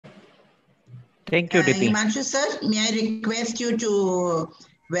Thank you, Dept. Himanshu sir, may I request you to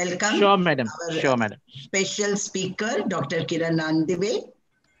welcome Sure, madam. our Sure, madam. special speaker, Dr. Kiran Randive.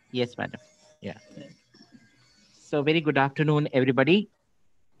 Yes, madam. Yeah. So very good afternoon, everybody.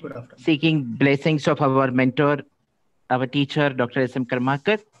 Good afternoon. Seeking blessings of our mentor, our teacher, Dr. S.M.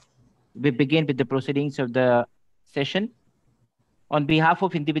 Karmakar, we begin with the proceedings of the session. On behalf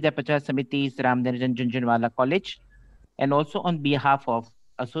of Hindi Vidya Prachar Samiti's Ramnaran Junjunwala College, and also on behalf of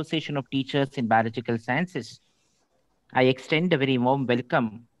Association of Teachers in Biological Sciences, I extend a very warm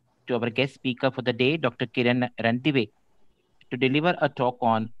welcome to our guest speaker for the day, Dr. Kiran Randive, to deliver a talk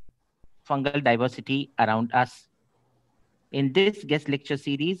on fungal diversity around us. In this guest lecture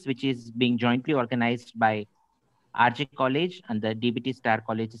series, which is being jointly organized by RJ College and the DBT Star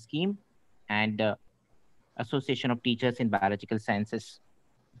College scheme and Association of Teachers in Biological Sciences.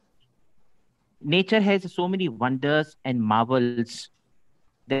 Nature has so many wonders and marvels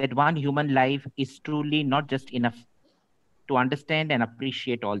that one human life is truly not just enough to understand and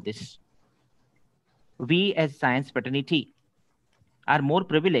appreciate all this. We as science fraternity are more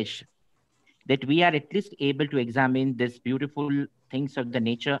privileged that we are at least able to examine these beautiful things of the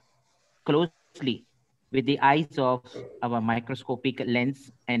nature closely with the eyes of our microscopic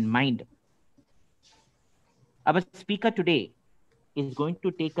lens and mind. Our speaker today is going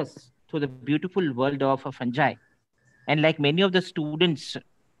to take us through the beautiful world of fungi. And like many of the students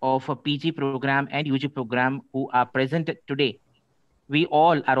of a PG program and UG program who are present today, we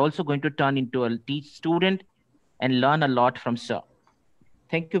all are also going to turn into a student and learn a lot from Sir.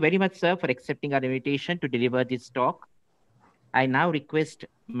 Thank you very much, sir, for accepting our invitation to deliver this talk. I now request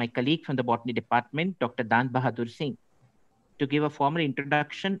my colleague from the Botany Department, Dr. Dan Bahadur Singh, to give a formal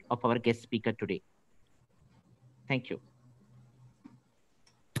introduction of our guest speaker today. Thank you.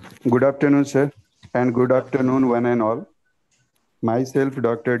 Good afternoon, sir, and good afternoon, one and all. Myself,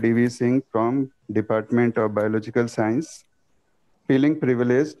 Dr. D.V. Singh from Department of Biological Science. Feeling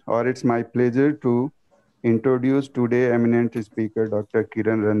privileged, or it's my pleasure to introduce today eminent speaker, Dr.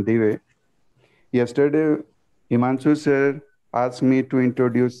 Kiran Randive. Yesterday, Himanshu sir asked me to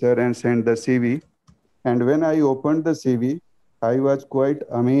introduce sir and send the CV. And when I opened the CV, I was quite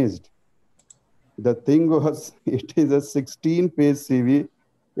amazed. The thing was, it is a 16-page CV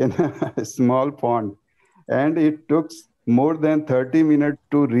in a small font, and it took more than 30 minutes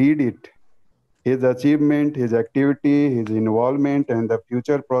to read it. His achievement, his activity, his involvement, and the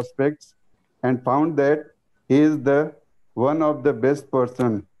future prospects, and found that he is the one of the best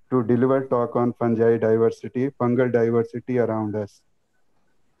person to deliver talk on fungi diversity, fungal diversity around us.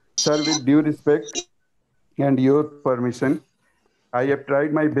 Sir, with due respect and your permission, I have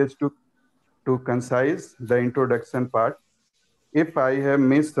tried my best to concise the introduction part. If I have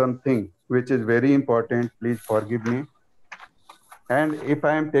missed something which is very important, please forgive me. And if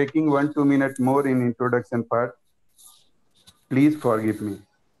I am taking 1-2 minutes more in introduction part, please forgive me.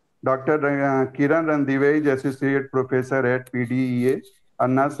 Dr. Kiran Randive is Associate Professor at PDEA,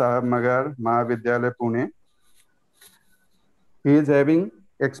 Annasaheb, Magar, Mahavidyalaya, Pune. He is having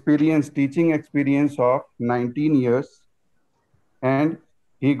teaching experience of 19 years, and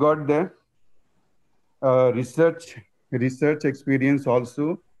he got the research experience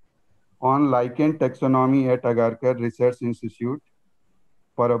also on lichen taxonomy at Agarkar Research Institute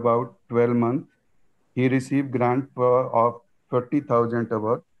for about 12 months. He received grant of 40,000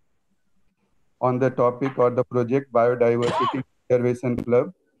 award on the topic or the project Biodiversity Conservation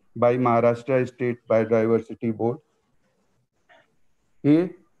Club by Maharashtra State Biodiversity Board. He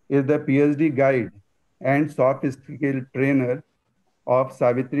is the PhD guide and soft skill trainer of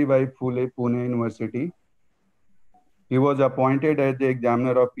Savitribai Phule Pune University. He was appointed as the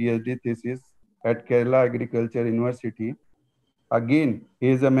examiner of PhD thesis at Kerala Agriculture University. Again, he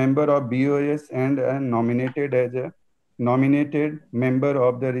is a member of BOS and nominated as a nominated member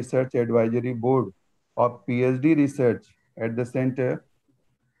of the Research Advisory Board of PhD Research at the Center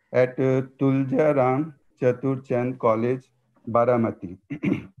at Tulja Ram Chatur Chand College, Baramati.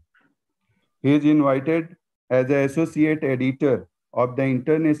 He is invited as an associate editor of the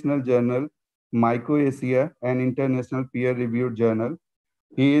international journal Mycoasia, an international peer-reviewed journal.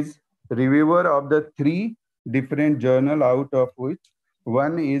 He is reviewer of the 3 different journals, out of which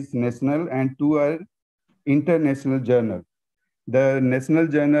 1 is national and 2 are international journal. The national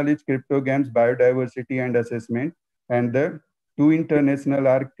journal is Cryptogams Biodiversity and Assessment, and the 2 international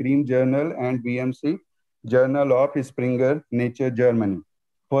are Cream Journal and BMC Journal of Springer Nature Germany.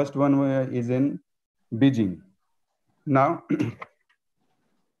 First one is in Beijing. Now,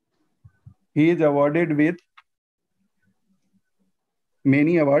 he is awarded with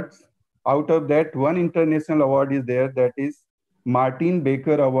many awards. Out of that, 1 international award is there, that is Martin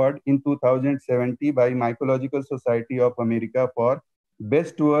Baker Award in 2017 by Mycological Society of America for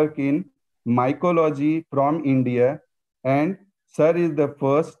best work in mycology from India. And sir is the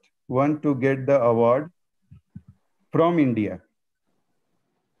first one to get the award from India.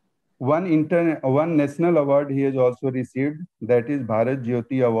 One national award he has also received, that is Bharat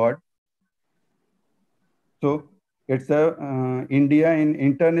Jyoti Award. So it's a India in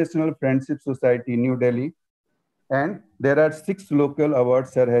International Friendship Society, New Delhi. And there are 6 local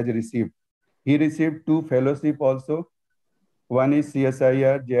awards sir has received. He received 2 fellowship also. One is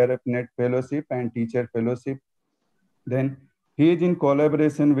CSIR, JRF Net Fellowship and Teacher Fellowship. Then he is in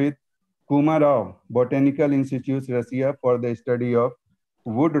collaboration with Kumarov Botanical Institute, Russia for the study of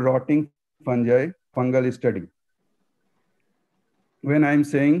wood rotting fungi, fungal study. When I'm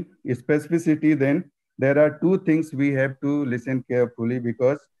saying specificity, then there are 2 things we have to listen carefully,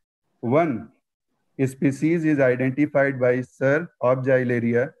 because one species is identified by Sir of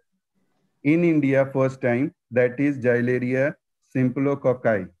Gileria in India first time, that is Gileria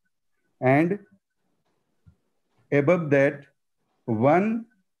simplococci. And above that, one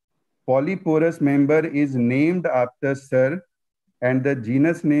polyporous member is named after Sir, and the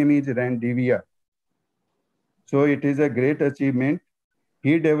genus name is Randivia. So it is a great achievement.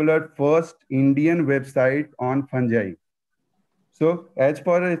 He developed first Indian website on fungi. So as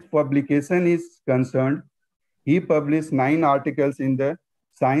far as publication is concerned, he published 9 articles in the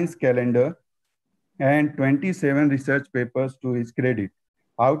Science Calendar and 27 research papers to his credit.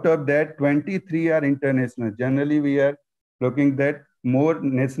 Out of that, 23 are international. Generally, we are looking at more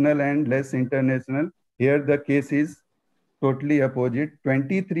national and less international. Here, the case is totally opposite.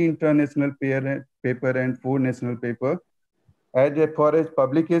 23 international paper and 4 national paper. As far as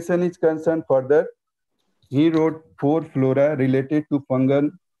publication is concerned, further, he wrote 4 flora related to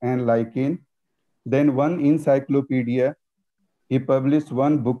fungal and lichen, then 1 encyclopedia. He published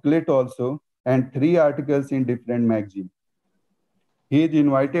 1 booklet also, and 3 articles in different magazines. He is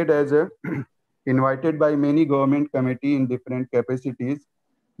invited by many government committee in different capacities.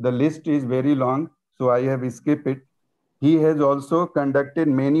 The list is very long, so I have skipped it. He has also conducted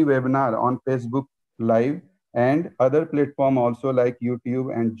many webinars on Facebook Live and other platform also like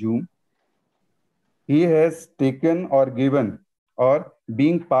YouTube and Zoom. He has taken or given or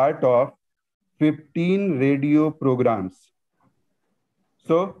being part of 15 radio programs.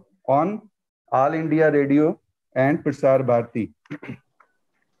 So on All India Radio and Prasar Bharati.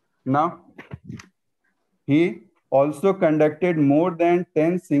 Now, he also conducted more than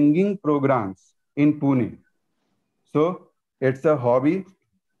 10 singing programs in Pune. So it's a hobby.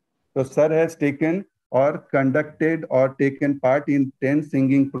 So sir has taken or conducted or taken part in 10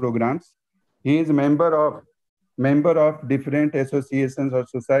 singing programs. He is member of different associations or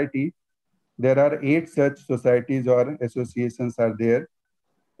society. There are 8 such societies or associations are there.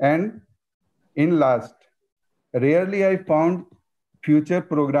 And in last, rarely I found future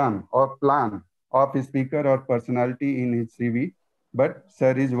program or plan of a speaker or personality in his CV, but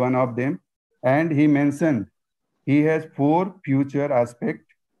sir is one of them. And he mentioned he has 4 future aspects.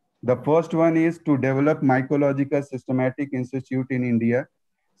 The first one is to develop Mycological Systematic Institute in India.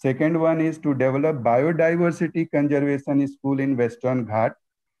 Second one is to develop biodiversity conservation school in Western Ghat.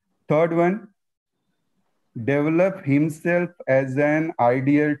 Third one, develop himself as an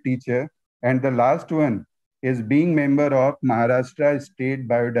ideal teacher. And the last one is being member of Maharashtra State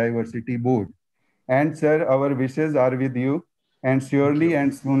Biodiversity Board. And sir, our wishes are with you. And surely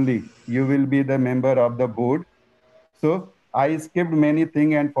and soonly, you will be the member of the board. So I skipped many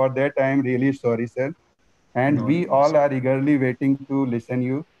things, and for that I am really sorry, sir. And No, we all are eagerly waiting to listen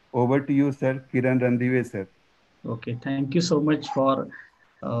you. Over to you, sir. Kiran Randive, sir. okay, thank you so much for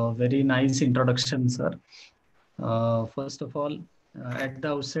very nice introduction, sir. First of all, at the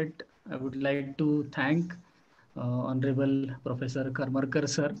outset, I would like to thank Honorable Professor Karmarkar,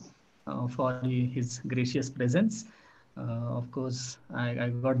 sir, for his gracious presence. Of course, I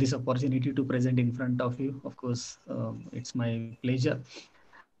got this opportunity to present in front of you. Of course, it's my pleasure.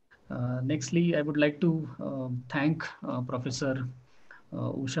 Nextly, I would like to thank Professor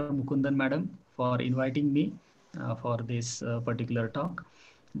Usha Mukundan, madam, for inviting me for this particular talk.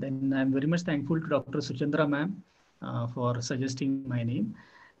 Then I'm very much thankful to Dr. Suchandra, ma'am, for suggesting my name.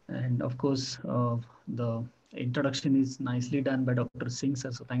 And of course, the introduction is nicely done by Dr. Singh,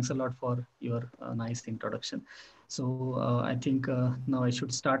 sir. So thanks a lot for your nice introduction. So I think now I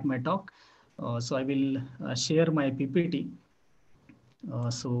should start my talk. So I will share my PPT.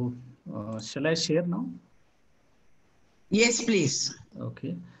 Shall I share now? Yes, please.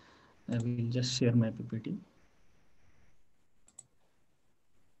 Okay, I will just share my PPT.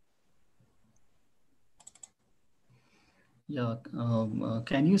 Yeah,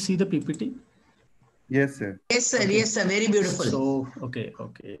 can you see the PPT? Yes, sir. Yes, sir. Okay. Yes, sir. Very beautiful. So, okay.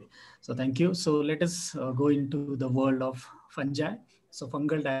 So thank you. So let us go into the world of fungi. So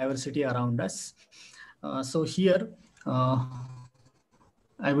fungal diversity around us. So here,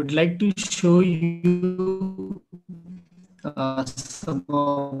 I would like to show you some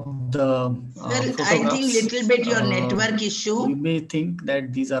of the Sir, I photographs. think little bit your network issue. You may think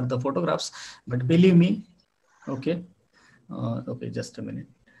that these are the photographs, but believe me, okay. Okay, just a minute.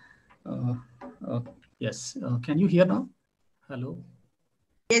 Yes, can you hear now? Hello.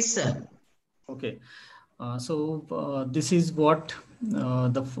 Yes, sir. Okay. So this is what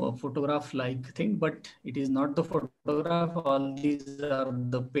the photograph like thing, but it is not the photograph. All these are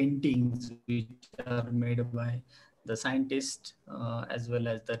the paintings which are made by the scientists as well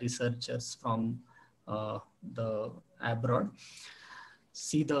as the researchers from the abroad.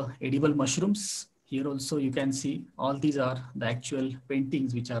 See the edible mushrooms. Here also you can see all these are the actual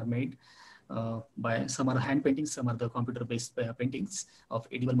paintings which are made by some are hand paintings, some are the computer-based paintings of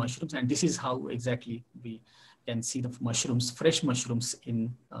edible mushrooms. And this is how exactly we can see the mushrooms, fresh mushrooms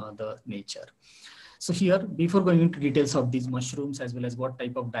in the nature. So here, before going into details of these mushrooms as well as what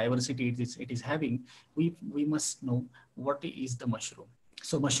type of diversity it is having, we must know what is the mushroom.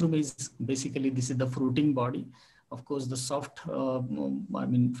 So mushroom is basically, this is the fruiting body. Of course, the soft,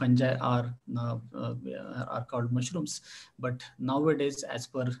 fungi are called mushrooms. But nowadays, as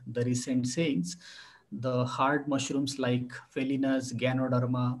per the recent sayings, the hard mushrooms like Felinus,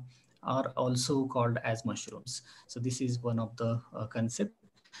 Ganoderma are also called as mushrooms. So this is one of the concept.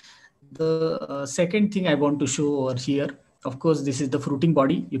 The second thing I want to show over here, of course, this is the fruiting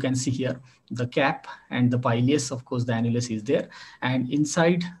body. You can see here the cap and the pileus. Of course, the annulus is there. And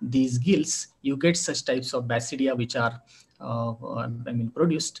inside these gills, you get such types of basidia which are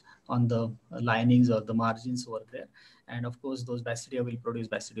produced on the linings or the margins over there. And of course, those basidia will produce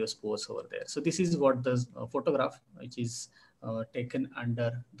basidiospores over there. So this is what the photograph, which is taken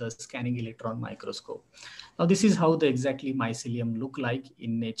under the scanning electron microscope. Now, this is how the exactly mycelium look like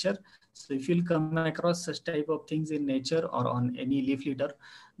in nature. So if you'll come across such type of things in nature or on any leaf litter,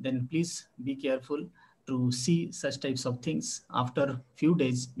 then please be careful to see such types of things after few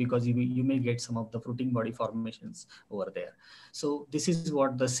days, because you may get some of the fruiting body formations over there. So this is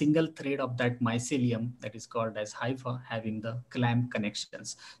what the single thread of that mycelium, that is called as hypha, having the clamp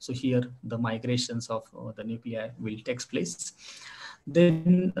connections. So here the migrations of the nuclei will take place.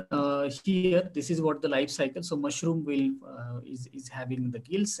 Then here, this is what the life cycle. So mushroom will is having the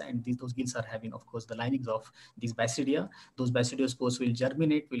gills, and those gills are having, of course, the linings of these basidia. Those basidiospores will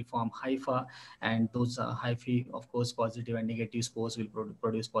germinate, will form hypha, and those hyphae, of course, positive and negative spores will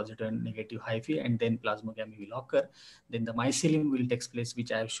produce positive and negative hyphae, and then plasmogamy will occur. Then the mycelium will take place,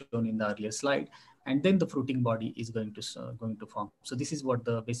 which I have shown in the earlier slide, and then the fruiting body is going to form. So this is what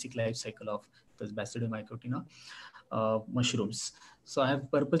the basic life cycle of this Basidiomycotina mushrooms. So I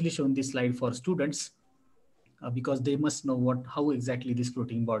have purposely shown this slide for students because they must know how exactly these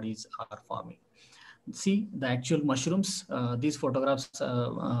fruiting bodies are forming. See the actual mushrooms. These photographs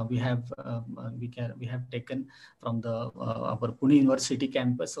we have taken from the our Pune University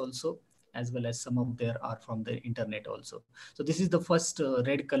campus also, as well as some of there are from the internet also. So this is the first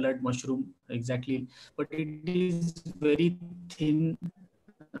red colored mushroom exactly, but it is very thin,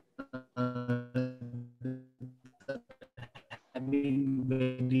 having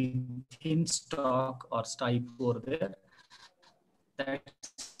very thin stalk or stipe over there.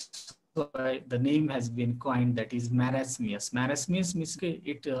 That's why the name has been coined, that is marasmius. Marasmius means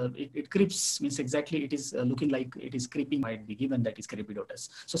it creeps, means exactly it is looking like it is creeping, might be given that is crepidotus.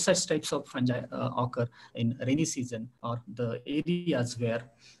 So such types of fungi occur in rainy season or the areas where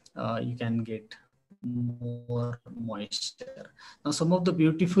you can get more moisture. Now, some of the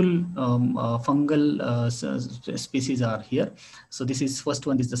beautiful fungal species are here. So this is first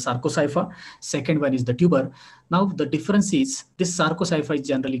one is the Sarcosypha, second one is the tuber. Now the difference is this Sarcosypha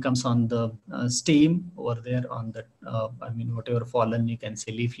generally comes on the stem over there on the whatever fallen, you can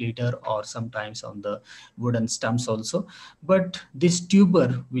say leaf litter, or sometimes on the wooden stumps also. But this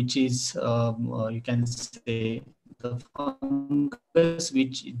tuber, which is you can say the fungus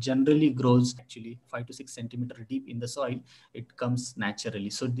which generally grows actually 5 to 6 centimeter deep in the soil, it comes naturally.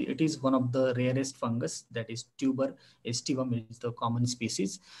 So it is one of the rarest fungus, that is tuber. Aestivum is the common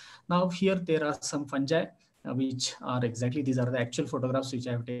species. Now here there are some fungi which are exactly, these are the actual photographs which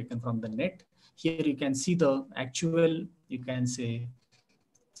I have taken from the net. Here you can see the actual, you can say,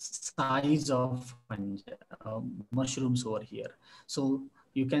 size of fungi, mushrooms over here. So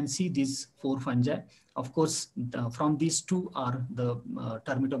you can see these 4 fungi. Of course, from these 2 are the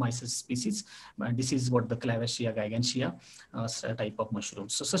termitomyces species. This is what the Clavacea gigantea type of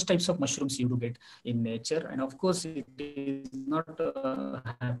mushrooms. So such types of mushrooms you do get in nature, and of course it is not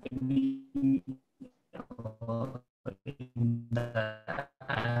happening in the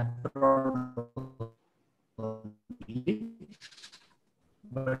abroad only,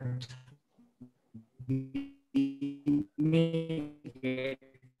 but we may get,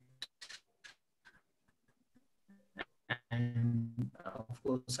 and of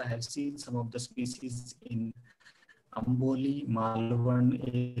course I have seen some of the species in Amboli, Malvan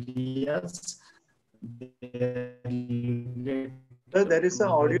areas. So there is an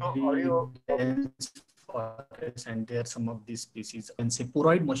audio dense forest, and there some of these species, and say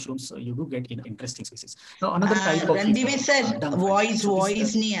poroid mushrooms, you do get in interesting species. Now another type of Randive sir, voice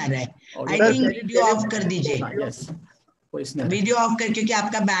नहीं आ रहा है. I think video off कर दीजिए. Yes, video off कर, क्योंकि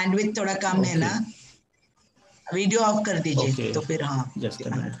आपका bandwidth थोड़ा कम है ना. Video off कर दीजिए, तो फिर हाँ. Just a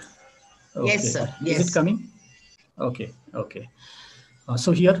minute. Yes sir. Yes. Is it coming? Okay. Okay.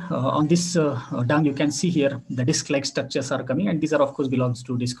 So here on this dung, you can see here the disc-like structures are coming, and these are of course belongs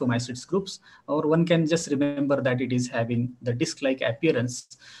to discomycetes groups, or one can just remember that it is having the disc-like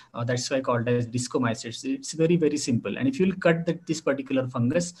appearance. That's why called as discomycetes. It's very, very simple. And if you will cut this particular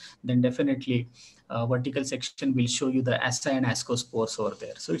fungus, then definitely vertical section will show you the asci and ascospores over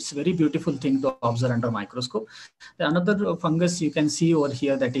there. So it's a very beautiful thing to observe under microscope. Another fungus you can see over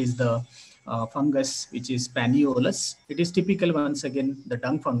here, that is the fungus which is Paniolus. It is typical, once again, the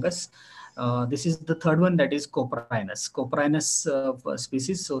dung fungus. This is the third one, that is Coprinus. Coprinus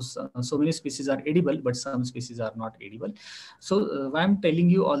species. So many species are edible, but some species are not edible. So why I'm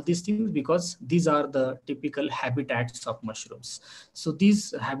telling you all these things, because these are the typical habitats of mushrooms. So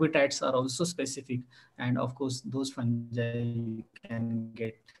these habitats are also specific, and of course those fungi you can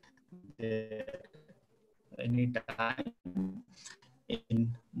get there anytime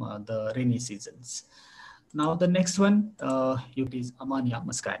in the rainy seasons. Now the next one it is Amania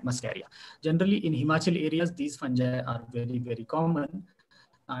muscaria. Generally in Himachal areas, these fungi are very, very common.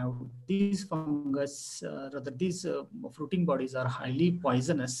 Now these fungus, these fruiting bodies are highly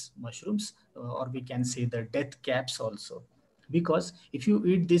poisonous mushrooms, or we can say the death caps also. Because if you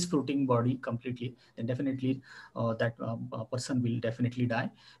eat this fruiting body completely, then definitely that person will definitely die,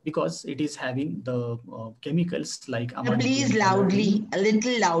 because it is having the chemicals like Amanita. Please loudly, a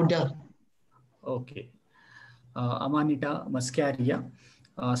little louder. Okay. Amanita muscaria.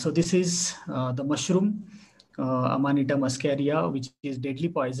 So this is the mushroom Amanita muscaria, which is deadly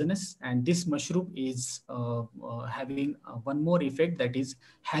poisonous, and this mushroom is having one more effect, that is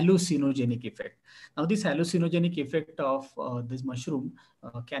hallucinogenic effect. Now this hallucinogenic effect of this mushroom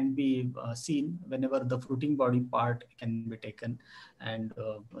can be seen whenever the fruiting body part can be taken, and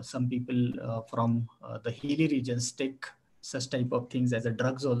some people from the hilly regions take such type of things as a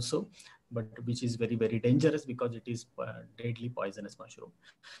drugs also, but which is very, very dangerous because it is deadly poisonous mushroom.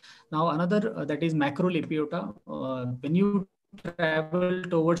 Now another that is Macrolepiota. When you travel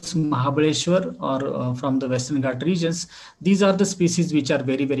towards Mahabaleshwar or from the Western Ghat regions, these are the species which are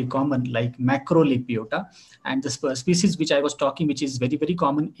very, very common, like Macrolepiota, and the species which I was talking, which is very, very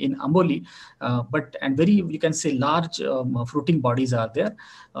common in Amboli, and very, you can say, large fruiting bodies are there.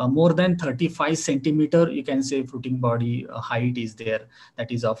 More than 35 centimeter, you can say, fruiting body height is there, that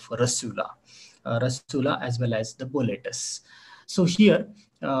is of Rassula as well as the Boletus. So here,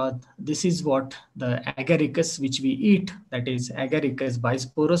 this is what the Agaricus which we eat, that is Agaricus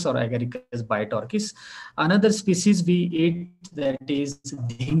bisporus or Agaricus bitorchis. Another species we eat, that is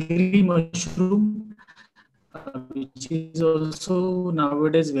Dhingri mushroom, which is also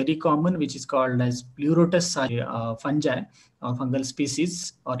nowadays very common, which is called as Pleurotus fungi or fungal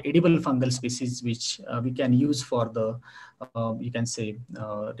species or edible fungal species, which we can use for the you can say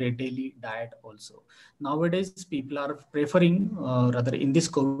daily diet also. Nowadays people are preferring, rather in this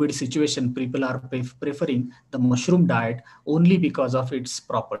COVID situation, people are preferring the mushroom diet only because of its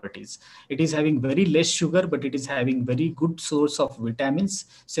properties. It is having very less sugar, but it is having very good source of vitamins.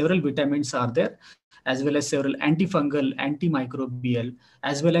 Several vitamins are there, as well as several antifungal, antimicrobial,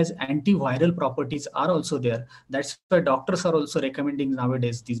 as well as antiviral properties are also there. That's why doctors are also recommending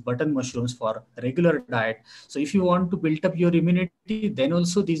nowadays these button mushrooms for regular diet. So if you want to build up your immunity, then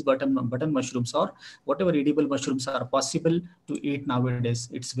also these button mushrooms or whatever edible mushrooms are possible to eat nowadays.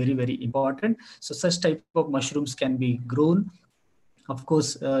 It's very, very important. So such type of mushrooms can be grown Of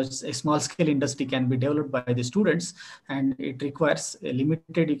course, a small scale industry can be developed by the students, and it requires a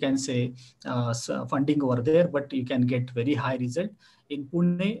limited, you can say, funding over there, but you can get very high result. In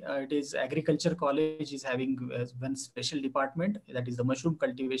Pune, it is agriculture college is having one special department, that is the mushroom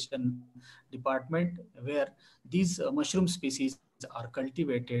cultivation department, where these mushroom species are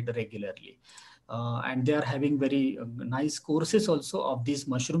cultivated regularly. And they are having very nice courses also of these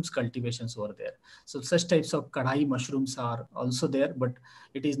mushrooms cultivations over there. So such types of kadai mushrooms are also there, but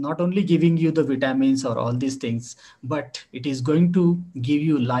it is not only giving you the vitamins or all these things, but it is going to give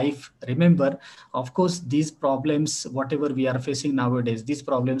you life. Remember, of course, these problems, whatever we are facing nowadays, these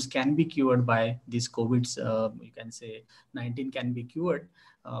problems can be cured by this COVID, you can say 19 can be cured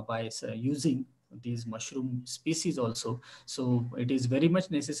by using these mushroom species also. So it is very much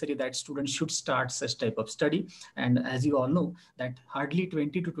necessary that students should start such type of study. And as you all know, that hardly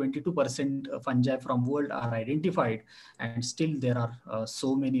 20 to 22% fungi from world are identified, and still there are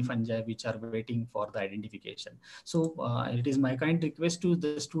so many fungi which are waiting for the identification. So it is my kind request to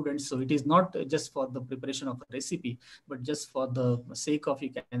the students. So it is not just for the preparation of a recipe, but just for the sake of,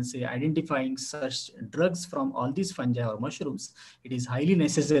 you can say, identifying such drugs from all these fungi or mushrooms, it is highly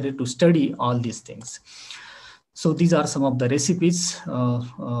necessary to study all these things. So these are some of the recipes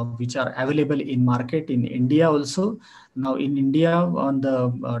which are available in market in India also. Now in India, on the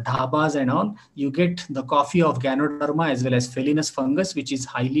dhabas and all, you get the coffee of Ganoderma as well as Felinus fungus, which is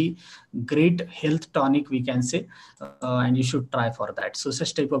highly great health tonic, we can say, and you should try for that. So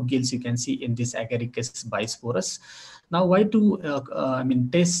such type of gills you can see in this Agaricus bisporus. Now, why to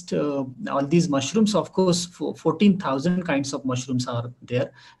test all these mushrooms? Of course, 14,000 kinds of mushrooms are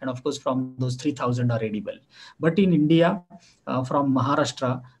there, and of course, from those 3,000 are edible. But in India, from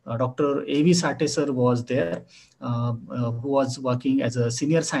Maharashtra, Dr. A.V. Sate sir was there, who was working as a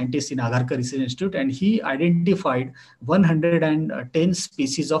senior scientist in Agarkar Research Institute, and he identified 110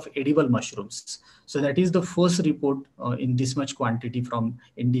 species of edible mushrooms. So that is the first report in this much quantity from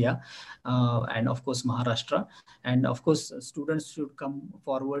India, and of course Maharashtra. And of course, students should come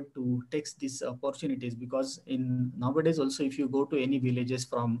forward to take these opportunities, because in nowadays also, if you go to any villages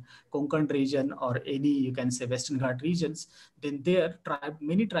from Konkan region or any, you can say, Western Ghat regions, then there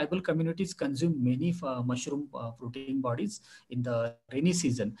many tribal communities consume many mushroom fruiting bodies in the rainy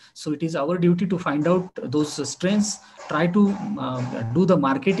season. So it is our duty to find out those strains, try to do the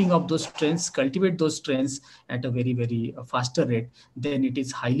marketing of those strains, cultivate those strains at a very faster rate. Then it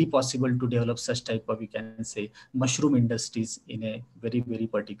is highly possible to develop such type of, you can say, mushroom industries in a very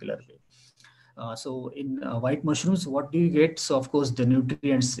particular way. So in white mushrooms, what do you get? So of course, the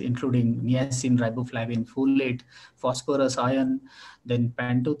nutrients including niacin, riboflavin, folate, phosphorus, iron, then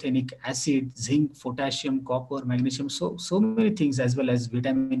pantothenic acid, zinc, potassium, copper, magnesium. So many things, as well as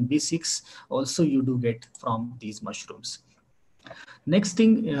vitamin B6 also you do get from these mushrooms. Next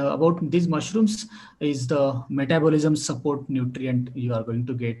thing about these mushrooms is the metabolism support nutrient you are going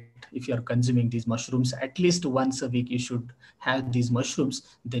to get if you are consuming these mushrooms. At least once a week you should have these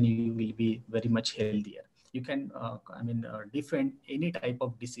mushrooms, then you will be very much healthier. You can defend any type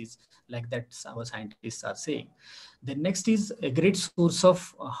of disease, like that our scientists are saying. The next is a great source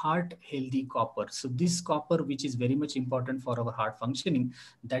of heart healthy copper. So this copper, which is very much important for our heart functioning,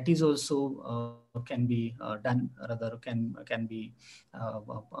 that is also can be done, rather can be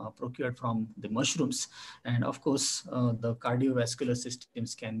procured from the mushrooms. And of course, the cardiovascular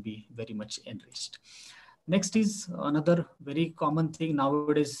systems can be very much enriched. Next is another very common thing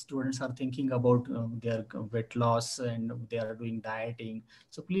nowadays. Students are thinking about their weight loss, and they are doing dieting.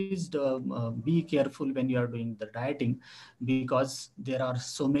 So please be careful when you are doing the dieting, because there are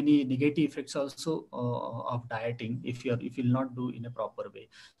so many negative effects also of dieting if you will not do in a proper way.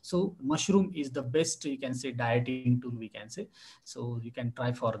 So mushroom is the best, you can say, dieting tool, we can say. So you can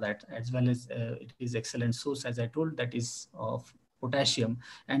try for that, as well as it is excellent source, as I told, that is of potassium,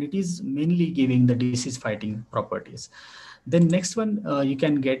 and it is mainly giving the disease fighting properties. Then next one, you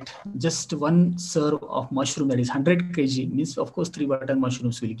can get just one serve of mushroom, that is 100 kg, means of course 3 button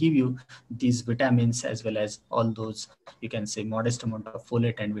mushrooms will give you these vitamins, as well as all those, you can say, modest amount of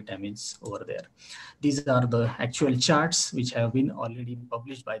folate and vitamins over there. These are the actual charts which have been already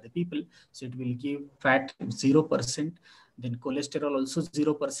published by the people. So it will give fat 0%, then cholesterol also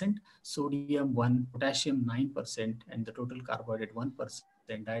 0%, sodium 1, potassium 9%, and the total carbohydrate 1%,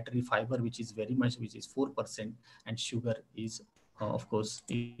 dietary fiber, which is very much, which is 4%, and sugar is of course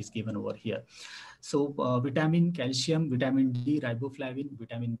is given over here. So vitamin, calcium, vitamin D, riboflavin,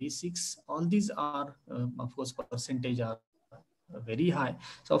 vitamin B6, all these are of course percentage are very high.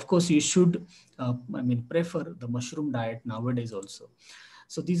 So of course you should prefer the mushroom diet nowadays also. So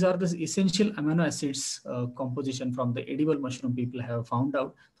So these are the essential amino acids composition from the edible mushroom people have found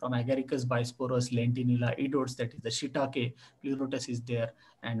out from Agaricus bisporus, lentinula, edodes, that is the shiitake, pleurotus is there,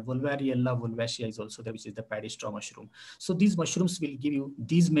 and Volvariella volvaceae is also there, which is the paddy straw mushroom. So these mushrooms will give you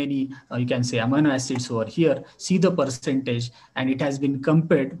these many, you can say, amino acids over here. See the percentage, and it has been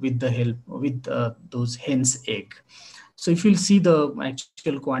compared with the help with those hen's egg. So if you'll see the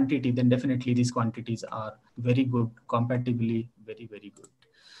actual quantity, then definitely these quantities are very good, comparatively very, very good.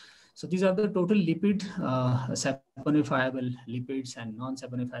 So these are the total lipid, saponifiable lipids and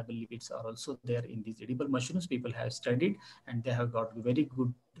non-saponifiable lipids are also there in these edible mushrooms. People have studied, and they have got very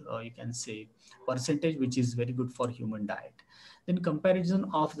good, you can say, percentage, which is very good for human diet. Then comparison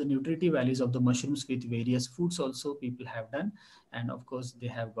of the nutritive values of the mushrooms with various foods also people have done, and of course they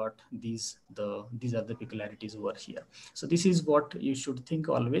have got these are the peculiarities over here. So this is what you should think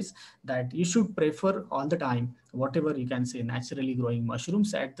always, that you should prefer all the time whatever you can say naturally growing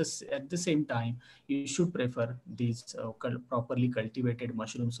mushrooms. At the same time, you should prefer these properly cultivated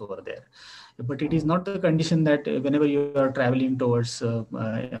mushrooms over there. But it is not the condition that whenever you are traveling towards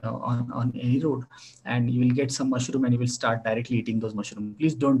on any road, and you will get some mushroom and you will start directly eating those mushrooms.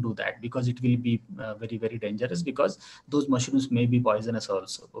 Please don't do that, because it will be very, very dangerous, because those mushrooms may be poisonous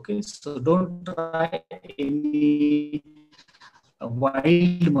also. Okay, so don't try any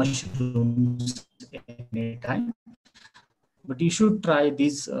wild mushrooms anytime, but you should try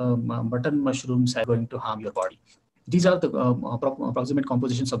these button mushrooms are going to harm your body. These are the approximate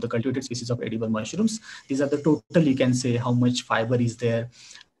compositions of the cultivated species of edible mushrooms. These are the total, you can say, how much fiber is there,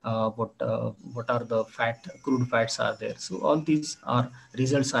 what are the crude fats are there. So all these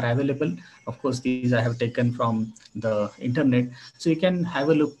results are available. Of course, these I have taken from the internet, so you can have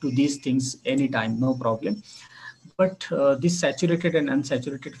a look to these things anytime, no problem. But this saturated and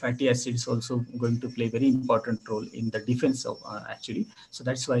unsaturated fatty acids also going to play very important role in the defense of actually. So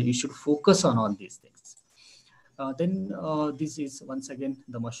that's why you should focus on all these things. Then this is once again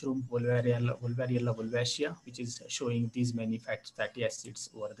the mushroom Volvariella volvaceae, which is showing these many fatty acids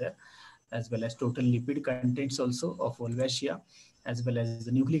over there, as well as total lipid contents also of Volvaceae, as well as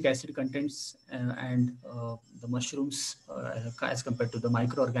the nucleic acid contents, and the mushrooms as compared to the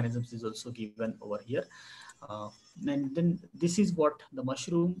microorganisms is also given over here. And then this is what the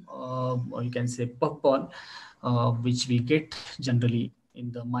mushroom, or you can say puffball, which we get generally in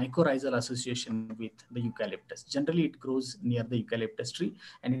the mycorrhizal association with the eucalyptus. Generally, it grows near the eucalyptus tree,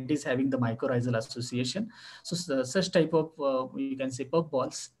 and it is having the mycorrhizal association. So such type of, you can say,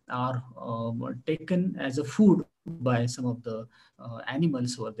 puffballs are taken as a food by some of the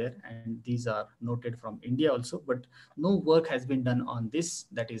animals over there, and these are noted from India also, but no work has been done on this,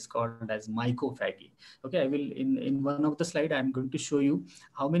 that is called as mycophagy. Okay, I will in one of the slide I'm going to show you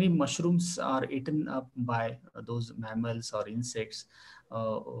how many mushrooms are eaten up by those mammals or insects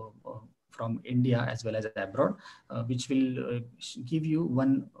from India as well as abroad, which will give you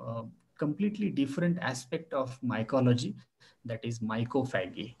one completely different aspect of mycology, that is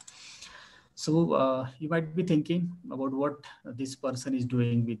mycophagy. So you might be thinking about what this person is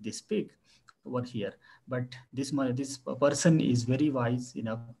doing with this pig over here, but this person is very wise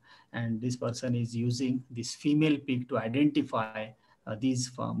enough, and this person is using this female pig to identify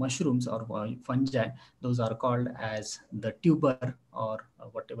these mushrooms or fungi. Those are called as the tuber, or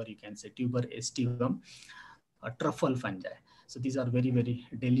whatever you can say, tuber aestivum, truffle fungi. So these are very, very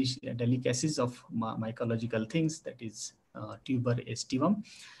delicacies of mycological things, that is tuber aestivum.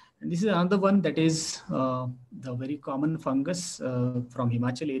 And this is another one, that is the very common fungus from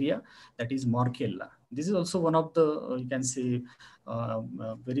Himachal area, that is Morchella. This is also one of the, you can say,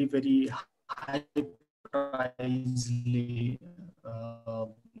 very, very high pricely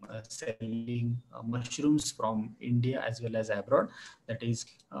selling mushrooms from India as well as abroad. That is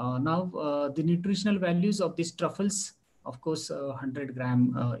now the nutritional values of these truffles. Of course, 100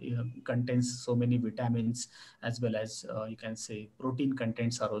 gram contains so many vitamins, as well as you can say protein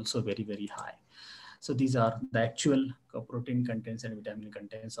contents are also very, very high. So these are the actual protein contents and vitamin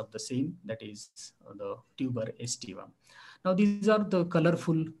contents of the same, that is the tuber aestivum. Now these are the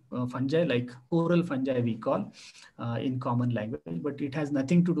colorful fungi, like coral fungi we call in common language, but it has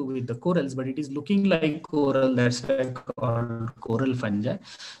nothing to do with the corals, but it is looking like coral, that's why called coral fungi.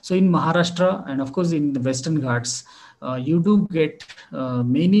 So in Maharashtra and of course in the Western Ghats, you do get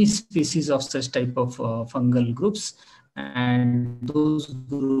many species of such type of fungal groups, and those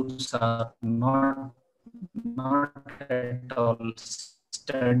groups are not at all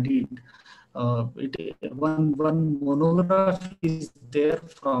studied. One monograph is there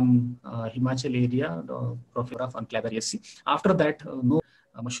from Himachal area, Professor on RJC. After that, no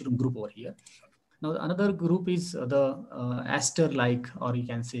mushroom group over here. Now another group is the aster-like, or you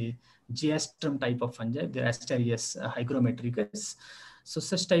can say geastrum type of fungi, the Asterias hygrometricus. So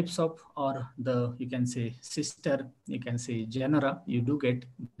such types of, or the, you can say sister, you can say genera, you do get,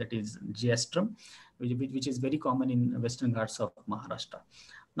 that is geastrum, which is very common in Western Ghats of Maharashtra.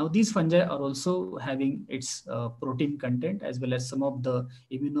 Now these fungi are also having its protein content, as well as some of the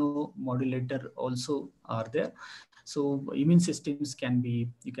immunomodulator also are there. So immune systems can be,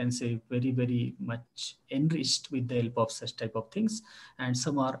 you can say, very much enriched with the help of such type of things. And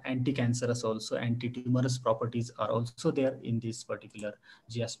some are anti-cancerous also, anti-tumorous properties are also there in this particular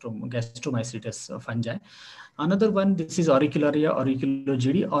gastromycetes fungi. Another one, this is Auricularia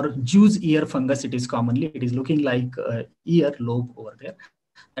auriculogidi, or Jew's ear fungus. It is commonly, it is looking like ear lobe over there.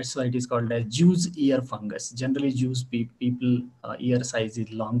 That's why it is called as Jew's ear fungus. Generally, Jews people ear size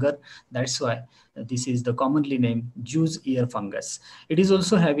is longer. That's why this is the commonly named Jew's ear fungus. It is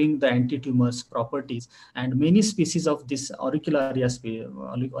also having the anti-tumors properties, and many species of this auricularia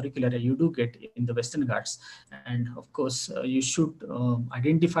you do get in the Western Ghats. And of course, you should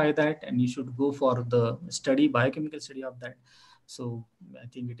identify that, and you should go for the study, biochemical study of that. So I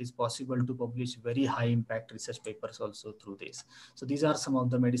think it is possible to publish very high impact research papers also through this. So these are some of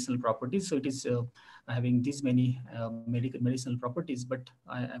the medicinal properties. So it is having these many medicinal properties, but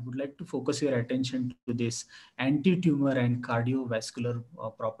I would like to focus your attention to this anti-tumor and cardiovascular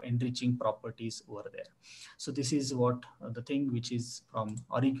enriching properties over there. So this is what the thing which is from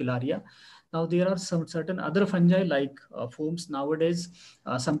auricularia. Now there are some certain other fungi like foams nowadays.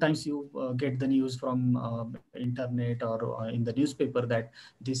 Sometimes you get the news from internet or in the newspaper that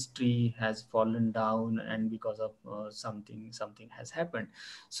this tree has fallen down, and because of something has happened.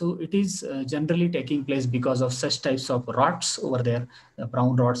 So it is generally taking place because of such types of rots over there.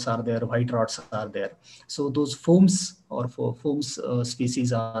 Brown rots are there, white rots are there. So those foams or foams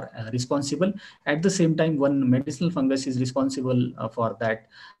species are responsible. At the same time, one medicinal fungus is responsible for that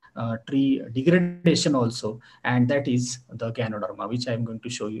tree degradation also, and that is the Ganoderma, which I am going to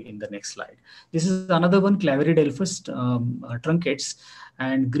show you in the next slide. This is another one, Claveridelphus truncates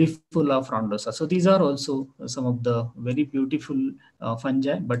and Grifola frondosa. So these are also some of the very beautiful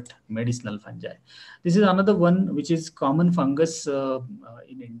fungi, but medicinal fungi. This is another one which is common fungus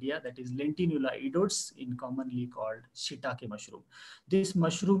in India, that is Lentinula idodes, in commonly called shiitake mushroom. This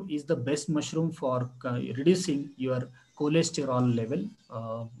mushroom is the best mushroom for reducing your cholesterol level.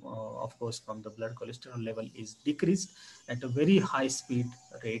 Of course, from the blood, cholesterol level is decreased at a very high speed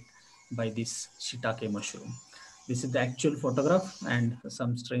rate by this shiitake mushroom. This is the actual photograph, and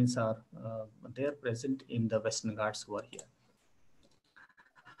some strains are there present in the Western Ghats over here.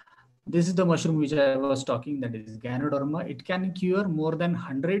 This is the mushroom which I was talking, that is Ganoderma. It can cure more than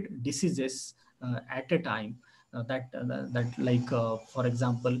 100 diseases at a time. That like, for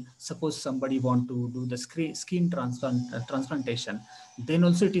example, suppose somebody want to do the skin transplantation, then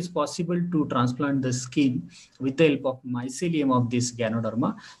also it is possible to transplant the skin with the help of mycelium of this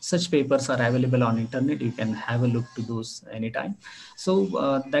Ganoderma. Such papers are available on internet. You can have a look to those anytime. So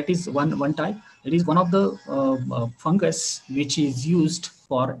that is one type. It is one of the fungus which is used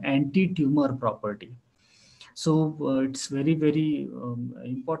for anti-tumor property. So it's very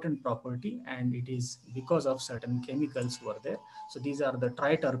important property, and it is because of certain chemicals over there. So these are the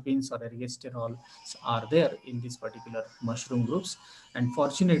triterpenes or ergesterols are there in this particular mushroom groups. And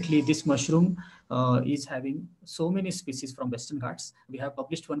fortunately, this mushroom is having so many species from Western Ghats. We have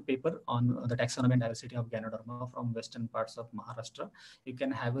published one paper on the taxonomy and diversity of Ganoderma from western parts of Maharashtra. You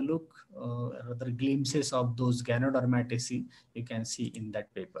can have a look, rather glimpses of those Ganodermatici you can see in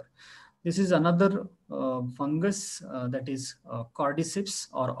that paper. This is another fungus that is Cordyceps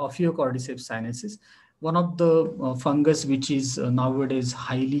or Ophiocordyceps sinensis. One of the fungus which is nowadays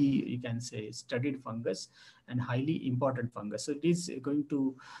highly, you can say, studied fungus and highly important fungus. So it is going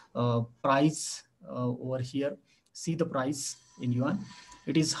to price over here. See the price in yuan.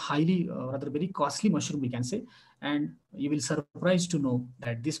 It is highly, rather very costly mushroom, we can say. And you will surprised to know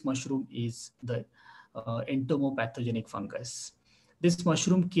that this mushroom is the entomopathogenic fungus. This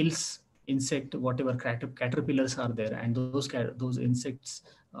mushroom kills insect, whatever caterpillars are there, and those insects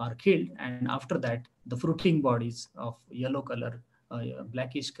are killed, and after that the fruiting bodies of yellow color,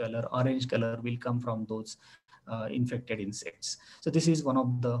 blackish color, orange color will come from those infected insects. So this is one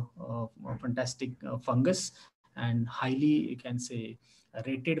of the fantastic fungus, and highly, you can say,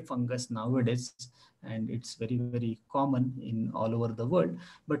 rated fungus nowadays, and it's very common in all over the world.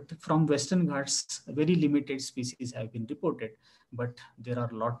 But from Western Ghats, very limited species have been reported, but there are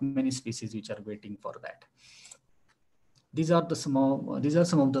many species which are waiting for that. These are some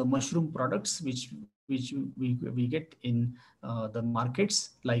of the mushroom products which which we get in the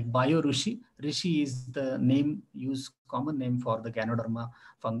markets like Bio Rishi. Rishi is the name used, common name for the Ganoderma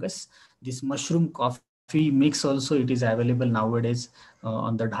fungus. This mushroom coffee mix also, it is available nowadays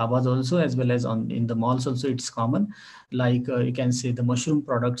on the dhabas also, as well as on in the malls also. It's common. Like you can say the mushroom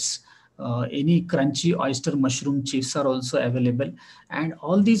products. Any crunchy oyster mushroom chips are also available, and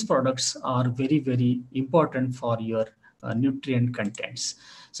all these products are very important for your nutrient contents.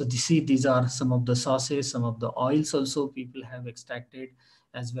 So these are some of the sauces, some of the oils also people have extracted,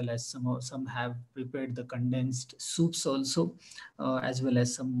 as well as some have prepared the condensed soups also, as well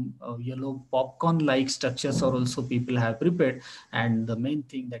as some yellow popcorn like structures are also people have prepared, and the main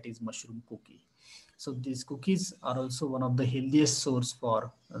thing, that is mushroom cookie. So these cookies are also one of the healthiest source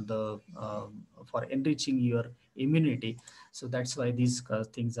for the for enriching your immunity. So that's why these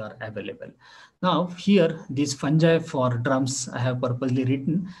things are available. Now here, these fungi for drums I have purposely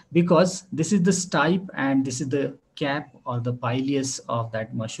written, because this is the stipe and this is the cap or the pileus of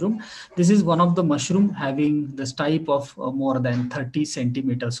that mushroom. This is one of the mushroom having the stipe of more than 30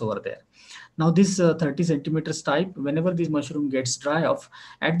 centimeters over there. Now this 30 centimeters stipe, whenever this mushroom gets dry off,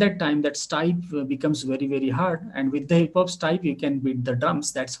 at that time that stipe becomes very hard, and with the help of stipe you can beat the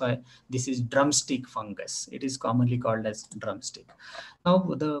drums. That's why this is drumstick fungus. It is commonly called as drumstick. Now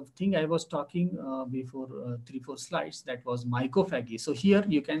the thing I was talking before 3-4 slides, that was mycophagy. So here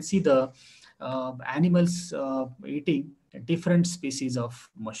you can see the animals eating different species of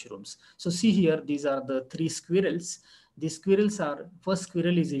mushrooms. So see here, these are the 3 squirrels. These squirrels are, first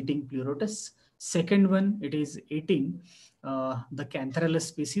squirrel is eating Pleurotus, second one it is eating the Cantharellus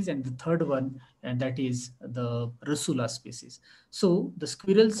species, and the third one, and that is the Rusula species. So the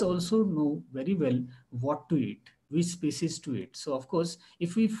squirrels also know very well what to eat, which species to eat. So of course,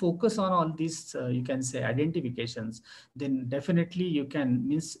 if we focus on all these, you can say identifications, then definitely you can,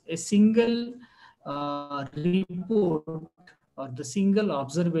 means a single report or the single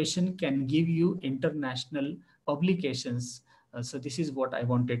observation can give you international publications. So this is what I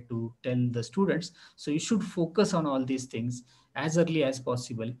wanted to tell the students. So you should focus on all these things as early as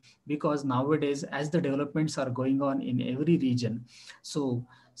possible, because nowadays, as the developments are going on in every region, so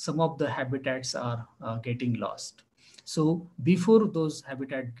some of the habitats are getting lost. So before those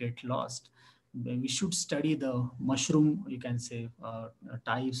habitats get lost, we should study the mushroom, you can say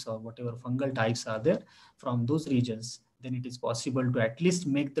types or whatever fungal types are there from those regions. Then it is possible to at least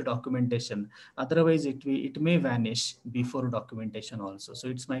make the documentation. Otherwise it may vanish before documentation also. So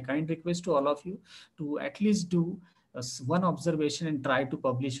it's my kind request to all of you to at least do one observation and try to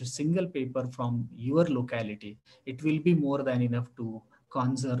publish a single paper from your locality. It will be more than enough to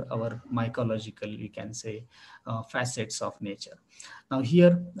conserve our mycological, you can say, facets of nature. Now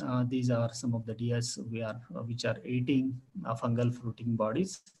here, these are some of the deers which are eating fungal fruiting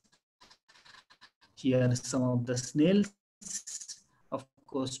bodies. Here some of the snails, of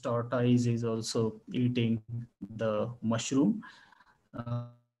course tortoise is also eating the mushroom.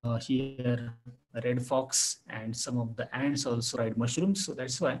 Here red fox and some of the ants also eat fried mushrooms. So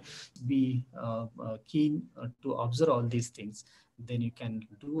that's why be keen to observe all these things. Then you can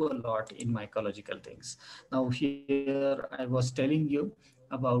do a lot in mycological things. Now here I was telling you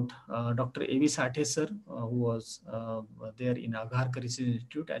about Dr. A.V. Sathe sir, who was there in Agar Research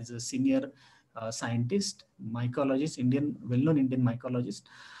Institute as a senior scientist, mycologist, well-known Indian mycologist.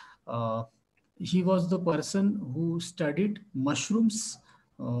 Uh, he was the person who studied mushrooms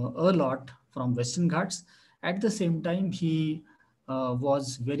a lot from Western Ghats. At the same time, he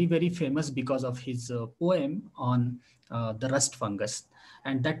was very famous because of his poem on the rust fungus.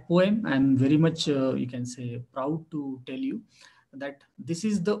 And that poem, I'm very much, you can say, proud to tell you that this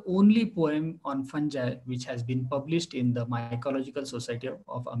is the only poem on fungi which has been published in the Mycological Society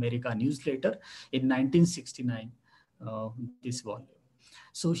of America newsletter in 1969, this volume.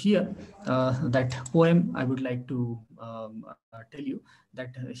 So here, that poem, I would like to tell you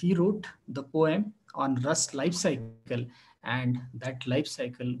that he wrote the poem on rust life cycle, and that life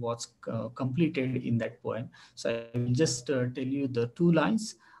cycle was completed in that poem. So I will just tell you the 2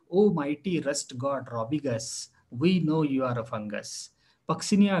 lines. "O mighty rust god Robigus, we know you are a fungus.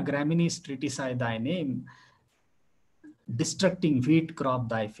 Puccinia graminis tritici thy name, destructing wheat crop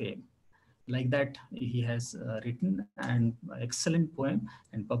thy fame." Like that he has written an excellent poem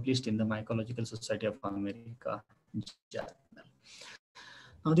and published in the Mycological Society of America journal.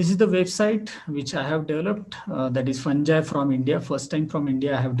 Now this is the website which I have developed, that is Fungi from India. First time from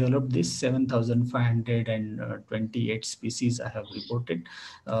India I have developed this. 7,528 species I have reported,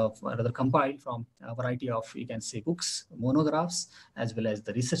 rather compiled from a variety of, you can say, books, monographs, as well as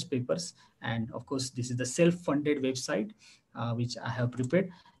the research papers. And of course this is the self-funded website which I have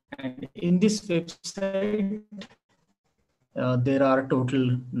prepared. And in this website, there are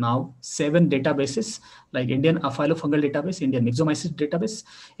total now 7 databases like Indian Aphilofungal database, Indian Myxomycetes database,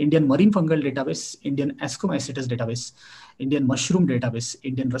 Indian Marine Fungal database, Indian Ascomycetes database, Indian Mushroom database,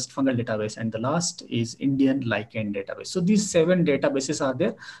 Indian Rust Fungal database, and the last is Indian Lichen database. So these 7 databases are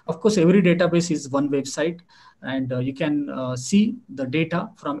there. Of course, every database is one website, and you can see the data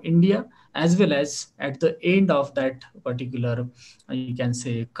from India as well as at the end of that particular, you can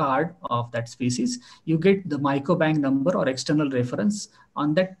say, card of that species, you get the mycobank number or external reference.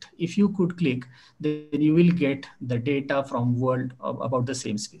 On that, if you could click, then you will get the data from world about the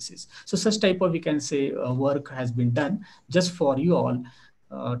same species. So such type of, you can say, work has been done just for you all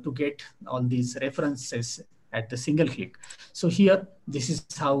to get all these references at the single click. So here, this is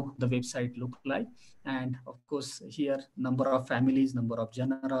how the website look like. And of course, here number of families, number of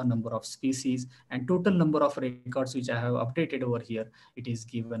genera, number of species, and total number of records which I have updated over here, it is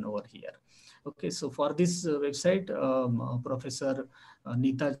given over here. Okay, so for this website, Professor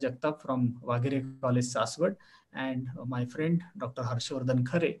Neeta Jagtap from Wagere College, Saswad, and my friend Dr. Harshvardhan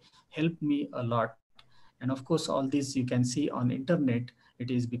Khare helped me a lot. And of course, all this you can see on internet.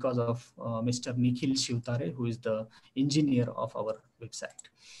 It is because of Mr. Nikhil Shivtare, who is the engineer of our website.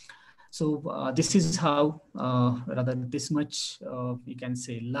 So this is how, rather this much, you can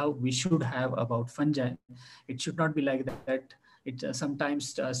say, love we should have about fungi. It should not be like that. It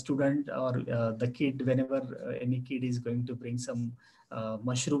sometimes student or the kid, whenever any kid is going to bring some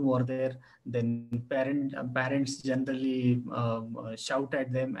mushroom over there, then parents generally shout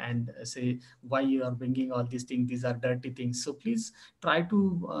at them and say, why you are bringing all these things, these are dirty things. So please try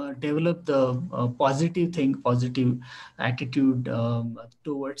to develop the positive attitude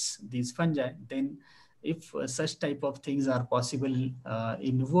towards these fungi. Then if such type of things are possible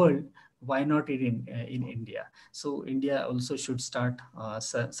in the world, why not in India? So India also should start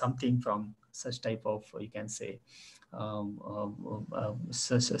something from such type of, you can say,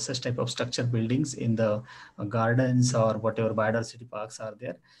 such type of structure buildings in the gardens or whatever biodiversity parks are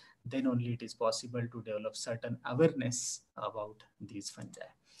there. Then only it is possible to develop certain awareness about these fungi.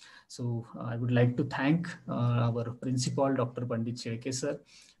 So I would like to thank our principal, Dr. Pandit Sheke sir.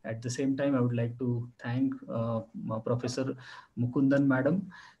 At the same time, I would like to thank Professor Mukundan madam,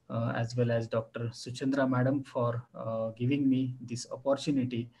 as well as Dr. Suchandra madam for giving me this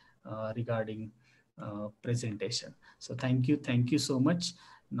opportunity regarding presentation. So thank you so much.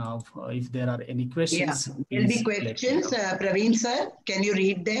 Now, if there are any questions, there'll be questions. Praveen sir, can you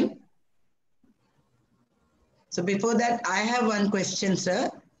read them? So before that, I have one question, sir.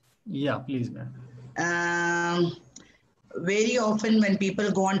 Yeah, please, ma'am. Very often when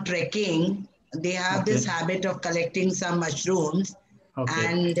people go on trekking, they have this habit of collecting some mushrooms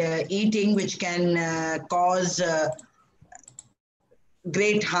and eating, which can cause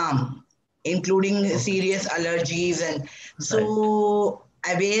great harm, including serious allergies. And so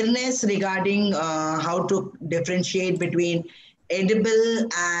awareness regarding how to differentiate between edible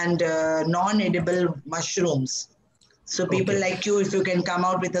and non-edible mushrooms. So people like you, if you can come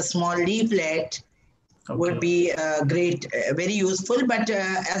out with a small leaflet, would be great, very useful. But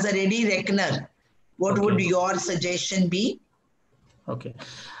as a ready reckoner, what would your suggestion be? Okay.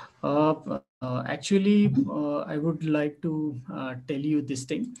 Actually, I would like to tell you this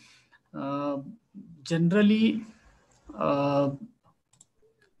thing. Generally,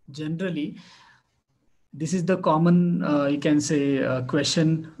 this is the common, you can say,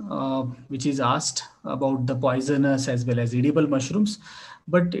 question which is asked about the poisonous as well as edible mushrooms.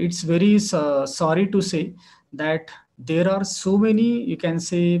 But it's very sorry to say that there are so many, you can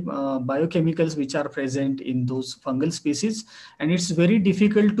say, biochemicals which are present in those fungal species, and it's very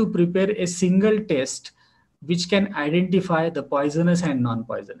difficult to prepare a single test which can identify the poisonous and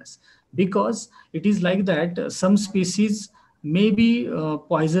non-poisonous, because it is like that some species may be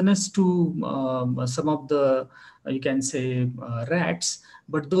poisonous to some of the, you can say, rats,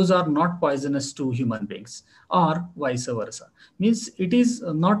 but those are not poisonous to human beings, or vice versa. Means it is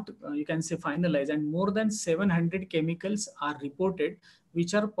not, you can say, finalized, and more than 700 chemicals are reported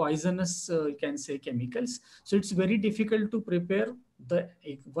which are poisonous, you can say, chemicals. So it's very difficult to prepare the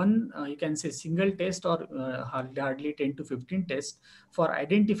one, you can say, single test or hardly 10 to 15 tests for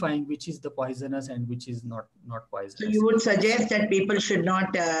identifying which is the poisonous and which is not poisonous. So you would suggest that people should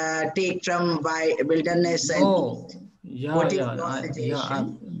not take from wilderness? Oh,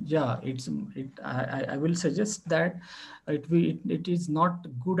 I will suggest that it is not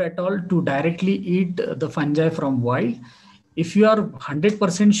good at all to directly eat the fungi from wild. If you are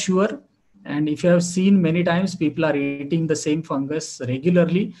 100% sure And if you have seen many times people are eating the same fungus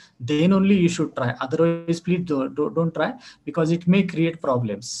regularly, then only you should try. Otherwise, please don't try, because it may create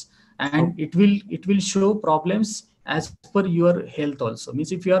problems, and it will show problems as per your health also.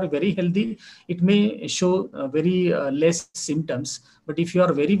 Means if you are very healthy, it may show very less symptoms, but if you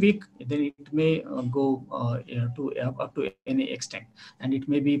are very weak, then it may go up to any extent, and it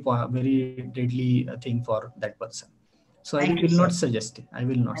may be very deadly thing for that person. So I will Thank you, not sir. suggest. I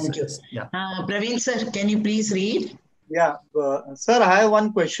will not Thank you. suggest. Yeah. Praveen sir, can you please read? Yeah, sir, I have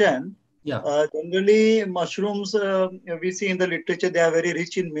one question. Yeah. Generally, mushrooms we see in the literature, they are very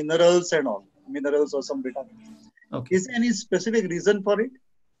rich in minerals and all, minerals or some vitamins. Okay. Is there any specific reason for it?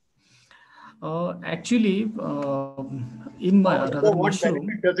 Actually, in my rather What mushroom.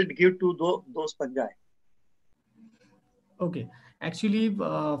 benefit does it give to those fungi? Okay, actually,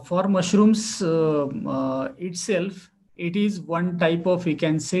 for mushrooms itself, it is one type of, we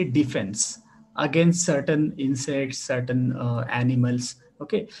can say, defense against certain insects, certain animals.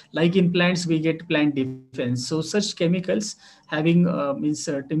 Okay, like in plants, we get plant defense. So such chemicals having means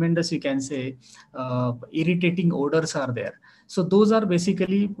tremendous, you can say, irritating odors are there. So those are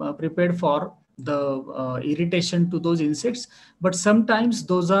basically prepared for the irritation to those insects, but sometimes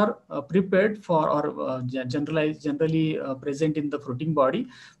those are prepared for, or generally present in the fruiting body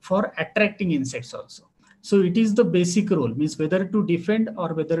for attracting insects also. So it is the basic role, means whether to defend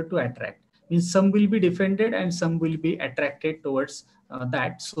or whether to attract. Means some will be defended and some will be attracted towards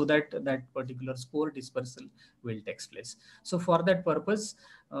that, so that that particular spore dispersal will take place. So for that purpose,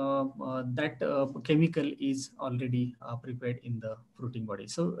 that chemical is already prepared in the fruiting body.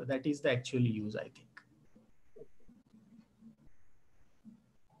 So that is the actual use, I think.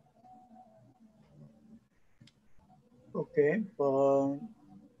 Okay.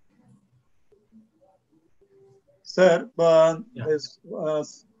 Sir,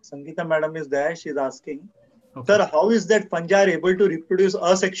 Sangeeta madam is there. She's asking, okay, sir, how is that fungi are able to reproduce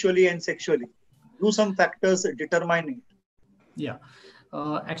asexually and sexually? Do some factors determine it? Yeah.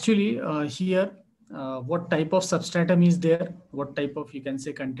 Actually, here, what type of substratum is there? What type of, you can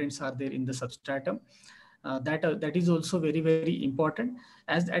say, contents are there in the substratum? That is also very important.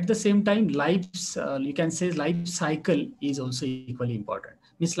 As at the same time, you can say life cycle is also equally important.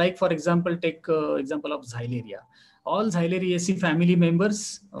 Means, like for example, take example of Xyleria. All Xyleriaceae family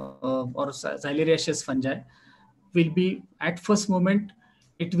members or Xyleriaceous fungi will be, at first moment,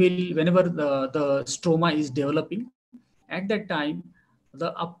 it will, whenever the stroma is developing, at that time,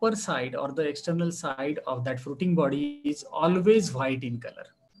 the upper side or the external side of that fruiting body is always white in color,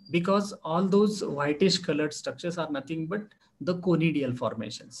 because all those whitish colored structures are nothing but the conidial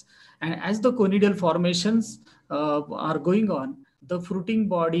formations. And as the conidial formations are going on, the fruiting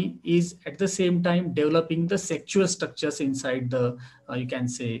body is at the same time developing the sexual structures inside the, you can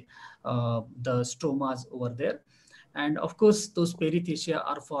say, the stromas over there. And of course, those perithecia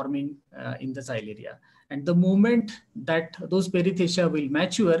are forming in the xyleria. And the moment that those perithecia will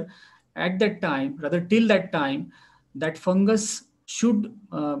mature, at that time, rather till that time, that fungus should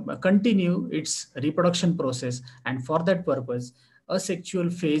continue its reproduction process. And for that purpose, a sexual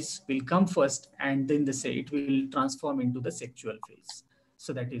phase will come first, and then it will transform into the sexual phase.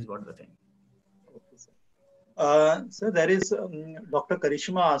 So that is what the thing. Okay, sir. Sir, there is Dr.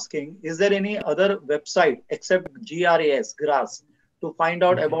 Karishma asking, is there any other website except GRAS to find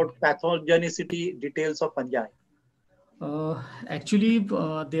out about pathogenicity details of fungi? Actually,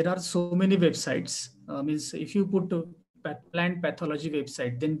 there are so many websites. Means if you put plant pathology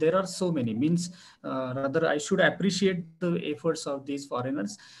website, then there are so many. Means rather, I should appreciate the efforts of these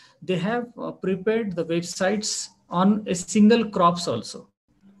foreigners. They have prepared the websites on a single crops also.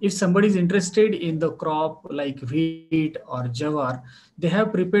 If somebody is interested in the crop like wheat or jawar, they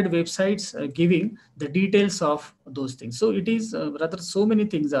have prepared websites giving the details of those things. So it is rather, so many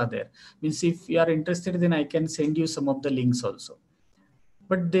things are there. Means if you are interested, then I can send you some of the links also.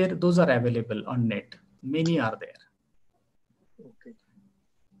 But those are available on net. Many are there.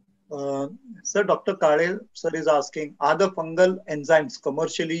 Okay. Sir, Dr. Kale sir is asking, are the fungal enzymes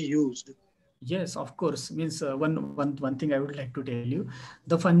commercially used? Yes, of course. Means one thing I would like to tell you,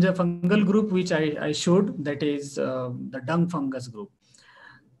 the fungal group which I showed, that is the dung fungus group.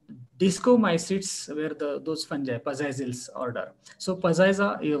 Discomycetes were those fungi, Pazizales order. So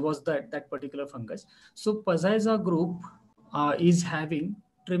Paziza was that particular fungus. So Paziza group is having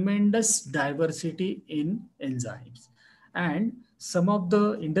tremendous diversity in enzymes, and some of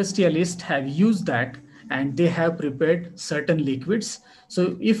the industrialists have used that, and they have prepared certain liquids.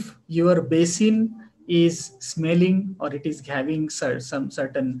 So if your basin is smelling or it is having some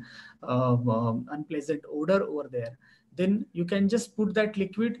certain unpleasant odor over there, then you can just put that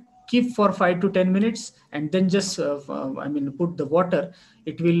liquid, keep for 5 to 10 minutes and then just put the water,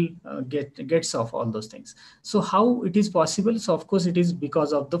 it will gets off all those things. So how it is possible? So of course it is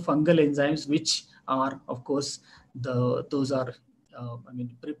because of the fungal enzymes, which are of course those are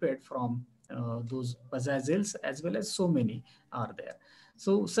prepared from those bazazials, as well as so many are there.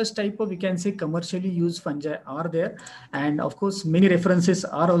 So such type of, we can say, commercially used fungi are there. And of course, many references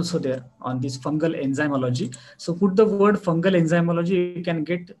are also there on this fungal enzymology. So put the word fungal enzymology, you can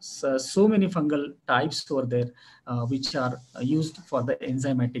get so many fungal types over there, which are used for the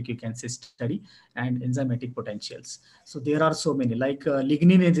enzymatic, you can say, study and enzymatic potentials. So there are so many, like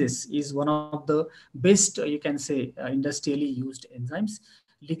ligninases is one of the best, you can say, industrially used enzymes.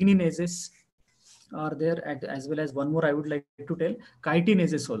 Ligninases are there, as well as one more I would like to tell,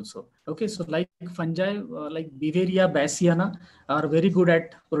 chitinases also. Okay, so like fungi like Beauveria bassiana are very good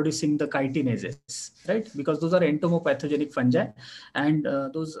at producing the chitinases, right? Because those are entomopathogenic fungi, and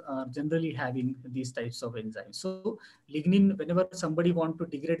those are generally having these types of enzymes. So lignin, whenever somebody want to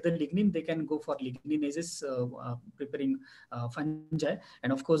degrade the lignin, they can go for ligninases preparing fungi.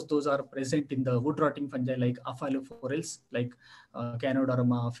 And of course those are present in the wood rotting fungi like Aphylophorales, like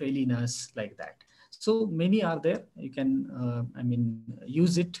Canoderma, Phalinus, like that. So many are there. You can,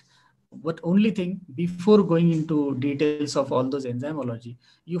 use it. But only thing, before going into details of all those enzymology,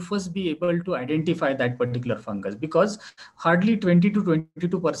 you first be able to identify that particular fungus, because hardly 20 to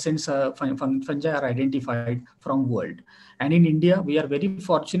 22% fungi are identified from world. And in India, we are very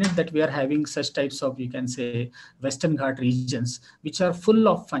fortunate that we are having such types of, you can say, Western Ghat regions, which are full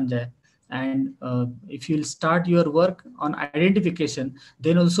of fungi. And if you'll start your work on identification,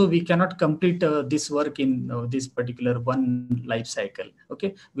 then also we cannot complete this work in this particular one life cycle.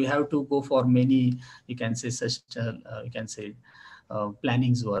 Okay, we have to go for many, you can say, such you can say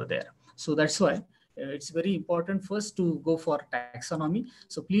plannings were there. So that's why it's very important first to go for taxonomy.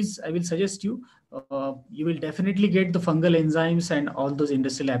 So please, I will suggest you, you will definitely get the fungal enzymes and all those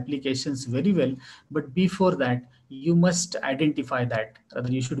industrial applications very well. But before that, you must identify that,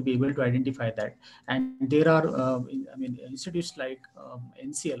 rather you should be able to identify that. And there are institutes like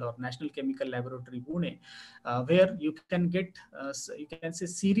NCL, or National Chemical Laboratory Pune, where you can get you can say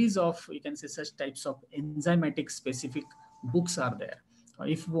series of, you can say, such types of enzymatic specific books are there.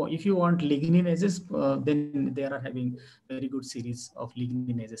 If you want ligninases, then they are having very good series of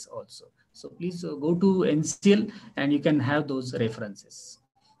ligninases also. So please go to NCL and you can have those references.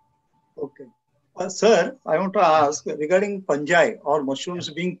 Okay. Sir, I want to ask regarding fungi or mushrooms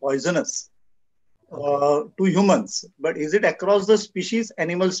being poisonous to humans, but is it across the species,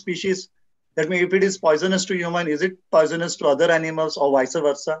 animal species? That means if it is poisonous to human, is it poisonous to other animals or vice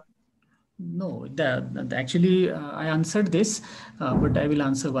versa? No, actually, I answered this, but I will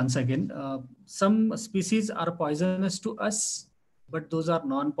answer once again. Some species are poisonous to us, but those are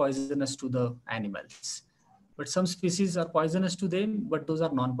non-poisonous to the animals. But some species are poisonous to them, but those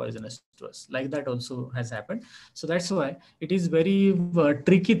are non-poisonous to us. Like that also has happened. So that's why it is very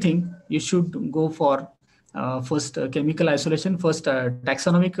tricky thing. You should go for first chemical isolation, first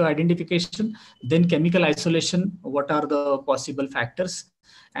taxonomic identification, then chemical isolation, what are the possible factors,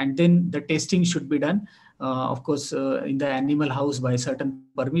 and then the testing should be done. Of course, in the animal house, by certain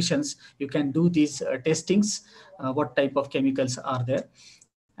permissions, you can do these testings, what type of chemicals are there.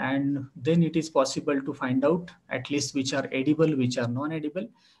 And then it is possible to find out at least which are edible, which are non-edible.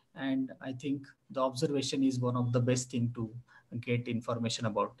 And I think the observation is one of the best thing to get information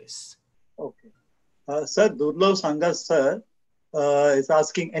about this. Okay. Sir, Durlav Sangas sir is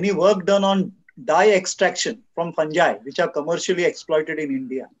asking, any work done on dye extraction from fungi which are commercially exploited in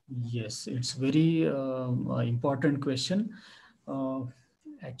India? Yes, it's very important question.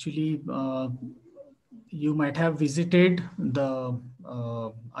 Actually, you might have visited the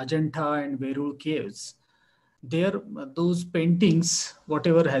Ajanta and Verul caves. There, those paintings,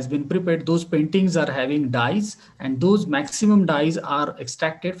 whatever has been prepared, those paintings are having dyes, and those maximum dyes are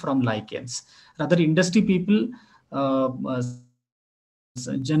extracted from lichens. Rather, industry people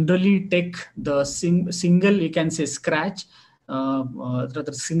generally take the single, you can say, scratch,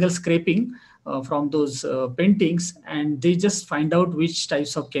 rather single scraping from those paintings, and they just find out which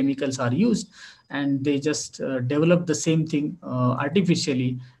types of chemicals are used, and they just develop the same thing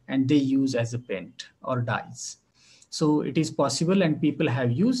artificially, and they use as a paint or dyes. So it is possible, and people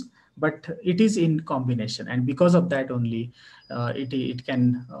have used, but it is in combination, and because of that only it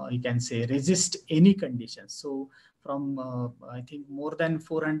can, you can say, resist any conditions. So from I think more than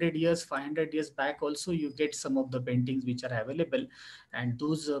 400 years, 500 years back also, you get some of the paintings which are available, and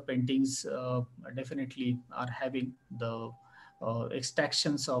those paintings definitely are having the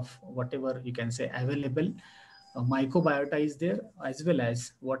extractions of whatever, you can say, available microbiota is there, as well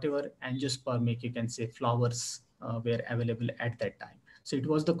as whatever angiospermic, you can say, flowers were available at that time. So it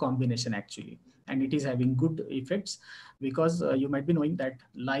was the combination actually, and it is having good effects, because you might be knowing that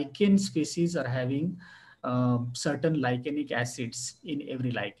lichen species are having certain lichenic acids in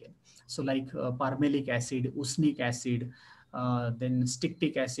every lichen. So like parmelic acid, usnic acid, then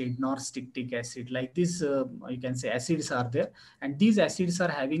stictic acid, nor stictic acid, like this, you can say acids are there, and these acids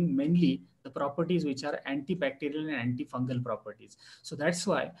are having mainly the properties which are antibacterial and antifungal properties. So that's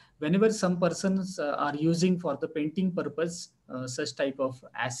why whenever some persons are using for the painting purpose such type of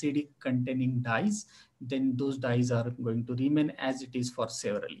acidic containing dyes, then those dyes are going to remain as it is for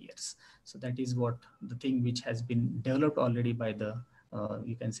several years. So that is what the thing which has been developed already by the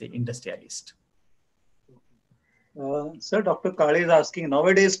you can say industrialist. Sir, Dr. Kale is asking,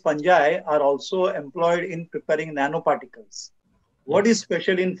 nowadays fungi are also employed in preparing nanoparticles. What is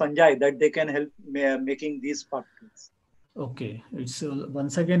special in fungi that they can help making these particles? Okay, it's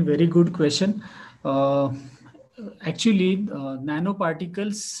once again very good question. Actually,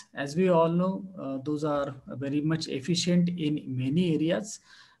 nanoparticles, as we all know, those are very much efficient in many areas.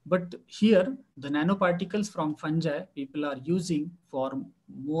 But here, the nanoparticles from fungi, people are using for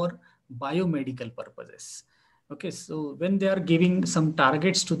more biomedical purposes. Okay, so when they are giving some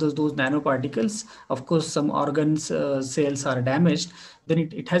targets to those nanoparticles, of course, some organs, cells are damaged, then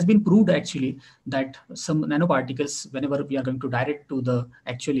it has been proved actually that some nanoparticles, whenever we are going to direct to the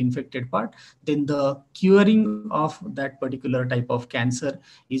actual infected part, then the curing of that particular type of cancer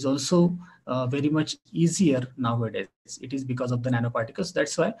is also very much easier nowadays. It is because of the nanoparticles.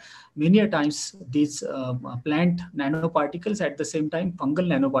 That's why many a times these plant nanoparticles, at the same time fungal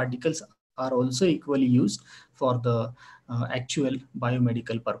nanoparticles, are also equally used for the actual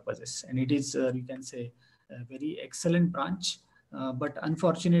biomedical purposes. And it is, you can say, a very excellent branch. But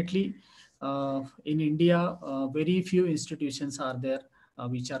unfortunately, in India, very few institutions are there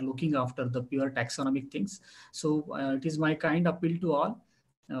which are looking after the pure taxonomic things. So it is my kind appeal to all,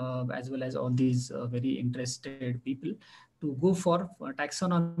 as well as all these very interested people, to go for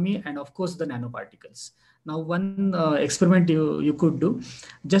taxonomy and of course the nanoparticles. Now, one experiment you could do,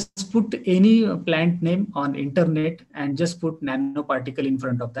 just put any plant name on internet and just put nanoparticle in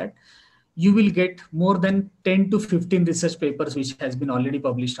front of that. You will get more than 10 to 15 research papers which has been already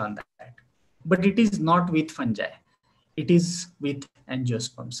published on that. But it is not with fungi. It is with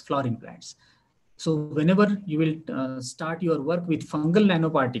angiosperms, flowering plants. So whenever you will start your work with fungal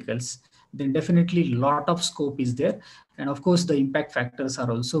nanoparticles, then definitely lot of scope is there. And of course, the impact factors are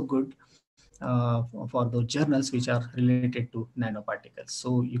also good for those journals which are related to nanoparticles.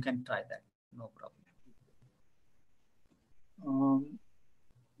 So you can try that, no problem.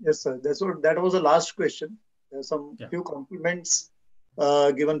 Yes, sir. That was the last question. There's some few compliments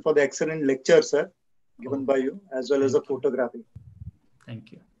given for the excellent lecture, sir, given by you, as well as the photography.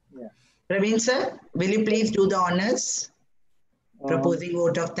 Thank you. Yeah. Praveen sir, will you please do the honors? Proposing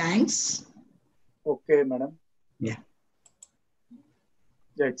vote of thanks. Okay, madam. Yeah.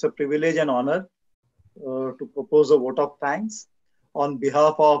 Yeah, it's a privilege and honor to propose a vote of thanks on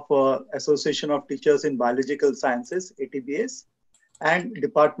behalf of Association of Teachers in Biological Sciences, ATBS, and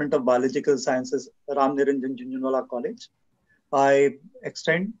Department of Biological Sciences, Ram Niranjan Jhunjhunwala College. I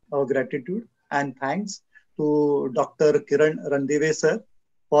extend our gratitude and thanks to Dr. Kiran Randive sir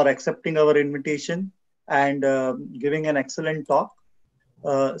for accepting our invitation and giving an excellent talk.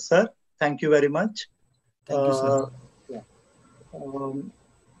 Sir, thank you very much. Thank you, sir. Yeah.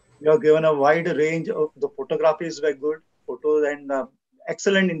 You have given a wide range of the photographies were good, photos and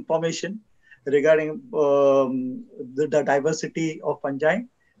excellent information regarding the diversity of fungi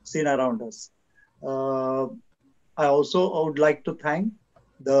seen around us. I also would like to thank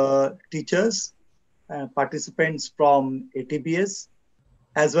the teachers and participants from ATBS,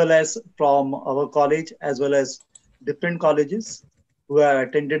 as well as from our college, as well as different colleges who have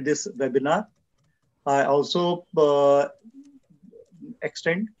attended this webinar. I also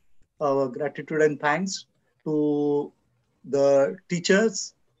extend our gratitude and thanks to the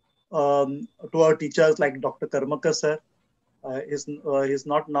teachers, to our teachers like Dr. Karmakar sir. He's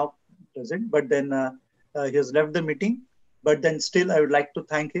not now present, but then he has left the meeting. But then still, I would like to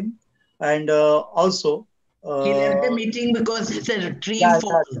thank him. And also, he left the meeting because it's a tree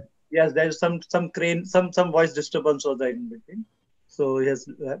fall. Yes, there's some crane, some voice disturbance was there in between. So yes,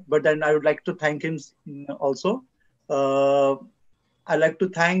 but then I would like to thank him also. I like to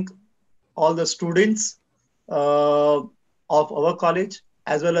thank all the students of our college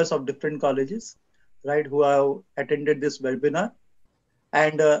as well as of different colleges, right, who have attended this webinar.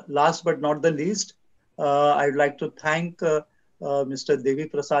 And last but not the least, I would like to thank Mr. Devi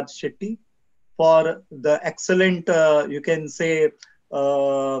Prasad Shetty for the excellent, you can say,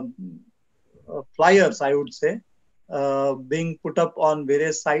 flyers, I would say, being put up on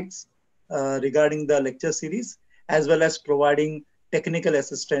various sites regarding the lecture series, as well as providing technical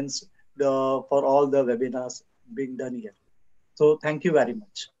assistance for all the webinars being done here. So thank you very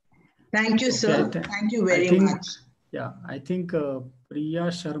much. Thank you, sir. Thank you very much. Yeah, I think Priya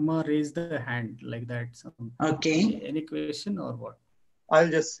Sharma raised the hand like that. Okay. Any question or what? I'll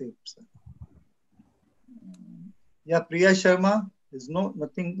just see, sir. Yeah, Priya Sharma, there's no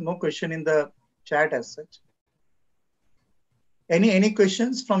question in the chat as such. Any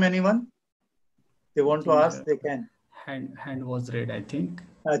questions from anyone? They want to ask, they can. Hand was red, I think.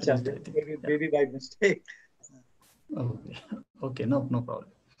 Maybe by mistake. Okay, no problem.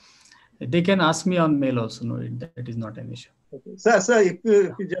 They can ask me on mail also. No, that is not an issue. Okay. Sir, if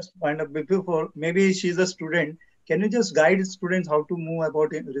you just find out before, maybe she's a student. Can you just guide students how to move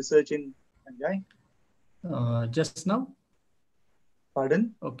about in research in Fungi? Just now?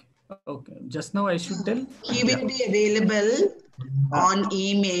 Pardon? Okay. Just now I should tell? He will be available on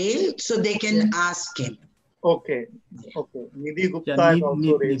email, so they can ask him. Okay. Nidhi Gupta has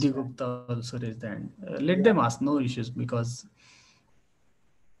also raised. Nidhi Gupta also raised the hand. Let them ask, no issues, because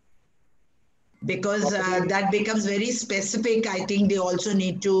that becomes very specific. I think they also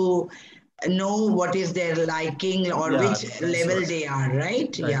need to know what is their liking or which level they are,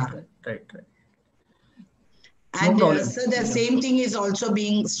 right? Right. And so the same thing is also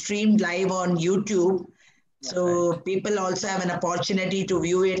being streamed live on YouTube. So people also have an opportunity to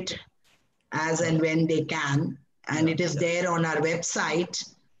view it as and when they can. And it is there on our website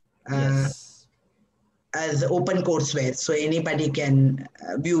as open courseware. So anybody can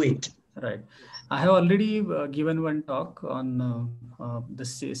view it. Right. I have already given one talk on the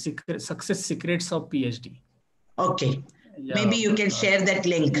success secrets of PhD. Okay. Maybe you can share that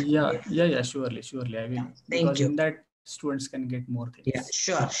link. Yeah, surely I will. Thank you. In that students can get more things.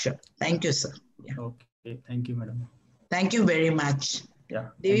 Yeah, sure. Thank you, sir. Yeah. Okay, thank you, madam. Thank you very much. Yeah.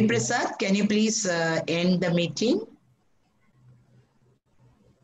 Devi Prasad, can you please end the meeting?